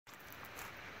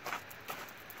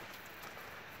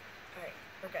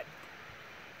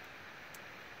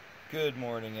Good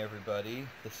morning, everybody.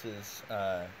 This is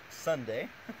Sunday.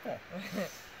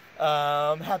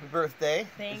 Happy birthday.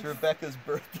 Thanks. It's Rebecca's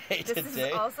birthday today. This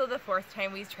is also the fourth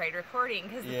time we've tried recording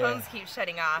because the Yeah. phones keep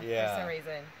shutting off for some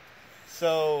reason.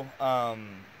 So,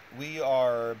 we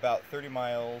are about 30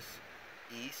 miles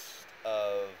east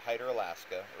of Hyder,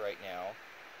 Alaska right now.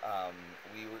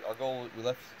 We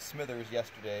left Smithers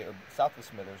yesterday, or south of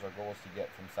Smithers. Our goal is to get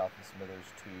from south of Smithers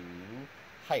to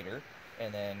Hyder,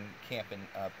 and then camping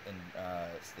up in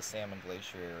the Salmon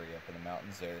Glacier area up in the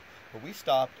mountains there. But we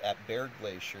stopped at Bear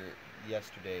Glacier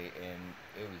yesterday, and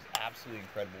it was absolutely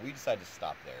incredible. We decided to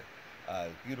stop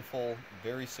there. Beautiful,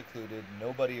 very secluded,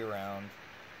 nobody around.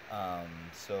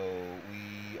 So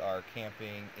we are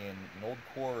camping in an old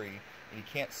quarry, and you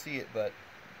can't see it, but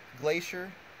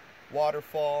glacier,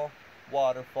 waterfall,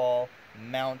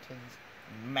 mountains.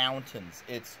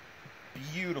 It's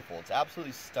beautiful. It's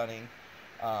absolutely stunning.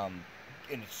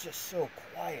 And it's just so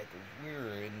quiet.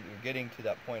 We're getting to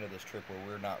that point of this trip where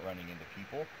we're not running into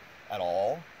people at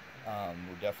all.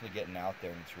 We're definitely getting out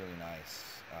there, and it's really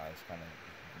nice. It's kind of,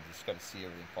 you just got to see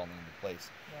everything falling into place.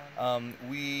 Yeah.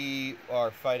 We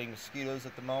are fighting mosquitoes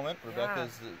at the moment. Yeah.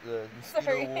 Rebecca's the mosquito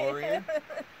Sorry. warrior.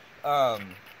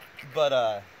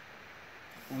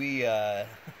 We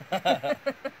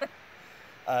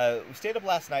stayed up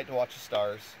last night to watch the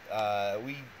stars.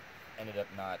 We ended up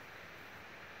not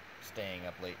staying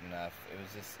up late enough.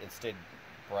 It stayed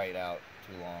bright out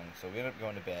too long, so we ended up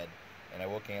going to bed. And I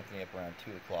woke Anthony up around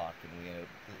 2 o'clock, and it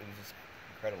was just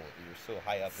incredible. We were so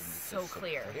high up and so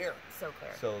clear. So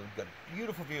clear. So we got a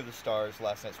beautiful view of the stars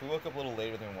last night. So we woke up a little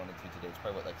later than we wanted to today. It's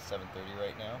probably like 7:30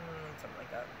 right now. Something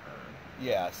like that.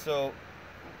 Yeah. So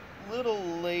a little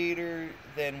later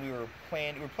than we were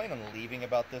planning. We were planning on leaving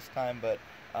about this time, but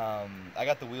I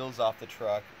got the wheels off the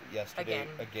truck yesterday.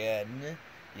 Again.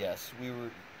 Yes, we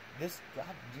were. This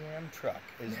goddamn truck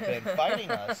has been fighting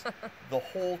us the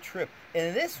whole trip,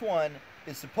 and this one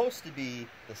is supposed to be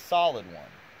the solid one.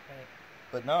 Right.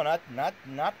 But no,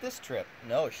 not this trip.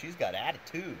 No, she's got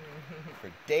attitude for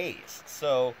days.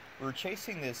 So we're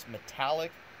chasing this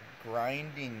metallic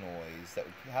grinding noise that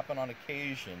would happen on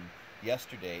occasion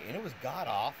yesterday, and it was god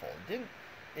awful.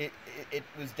 It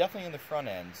was definitely in the front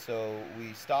end. So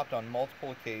we stopped on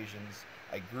multiple occasions.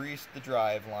 I greased the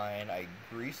drive line, I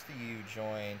greased the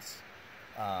U-joints,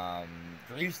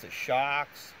 greased the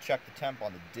shocks, checked the temp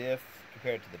on the diff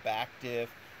compared to the back diff,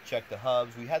 checked the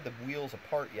hubs. We had the wheels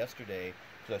apart yesterday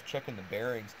because I was checking the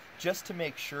bearings just to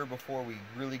make sure before we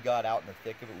really got out in the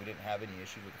thick of it we didn't have any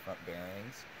issues with the front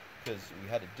bearings, because we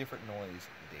had a different noise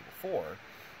the day before.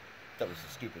 That was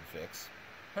a stupid fix.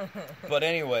 But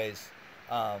anyways,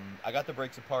 I got the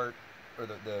brakes apart, or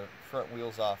the front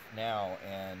wheels off now,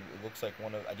 and it looks like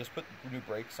I just put new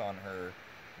brakes on her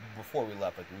before we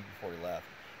left, like the week before we left,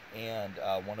 and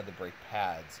one of the brake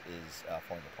pads is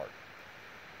falling apart.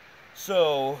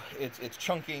 So it's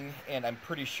chunking, and I'm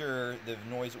pretty sure the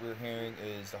noise that we were hearing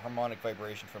is the harmonic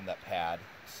vibration from that pad.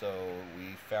 So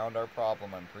we found our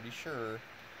problem, I'm pretty sure,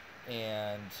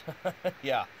 and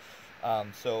yeah.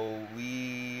 So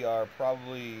we are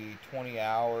probably 20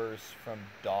 hours from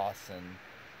Dawson,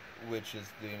 which is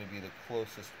going to be the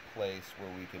closest place where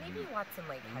we could maybe Watson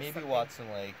Lake has maybe something.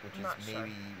 Watson Lake, which I'm is not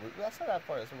maybe sure. That's not that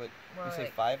far. That's what you say,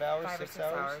 Like 5 hours, 5 or 6 6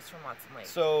 hours from Watson Lake.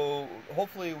 So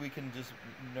hopefully we can just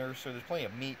nurse her. There's plenty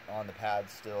of meat on the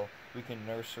pads still. We can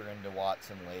nurse her into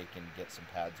Watson Lake and get some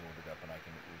pads ordered up, and I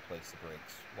can replace the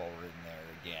brakes while we're in there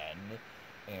again,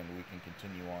 and we can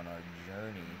continue on our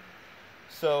journey.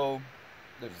 So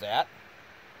there's that.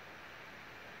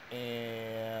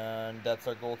 And that's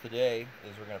our goal today,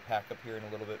 is we're going to pack up here in a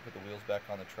little bit, put the wheels back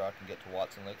on the truck, and get to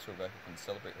Watson Lake so Rebecca can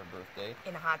celebrate her birthday.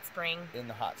 In a hot spring. In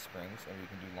the hot springs, and we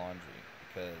can do laundry.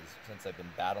 Because since I've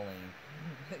been battling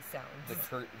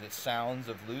the sounds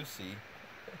of Lucy,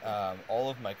 all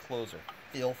of my clothes are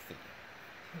filthy.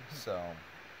 So,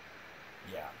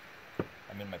 yeah.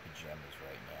 I'm in my pajamas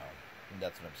right now. And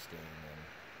that's what I'm staying in.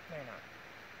 They're not.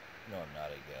 No, I'm not,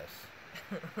 I guess.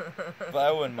 But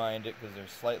I wouldn't mind it because they're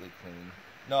slightly clean.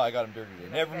 No, I got them dirty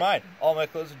today. Never mind. All my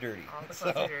clothes are dirty. All the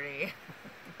clothes are dirty.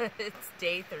 It's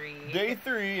day 3. Day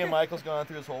 3, and Michael's gone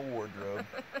through his whole wardrobe.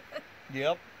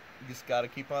 Yep. You just got to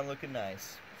keep on looking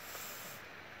nice.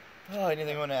 Oh,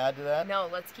 anything you want to add to that? No,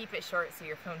 let's keep it short so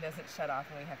your phone doesn't shut off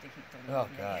and we have to keep deleting Oh,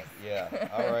 God. Yeah.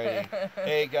 Alrighty.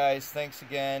 Hey, guys. Thanks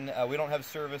again. We don't have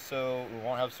service, so we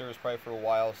won't have service probably for a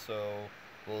while, so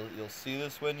you'll see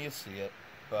this when you see it.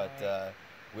 But right.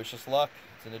 Wish us luck.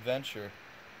 It's an adventure.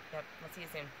 Yep. We'll see you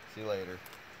soon. See you later.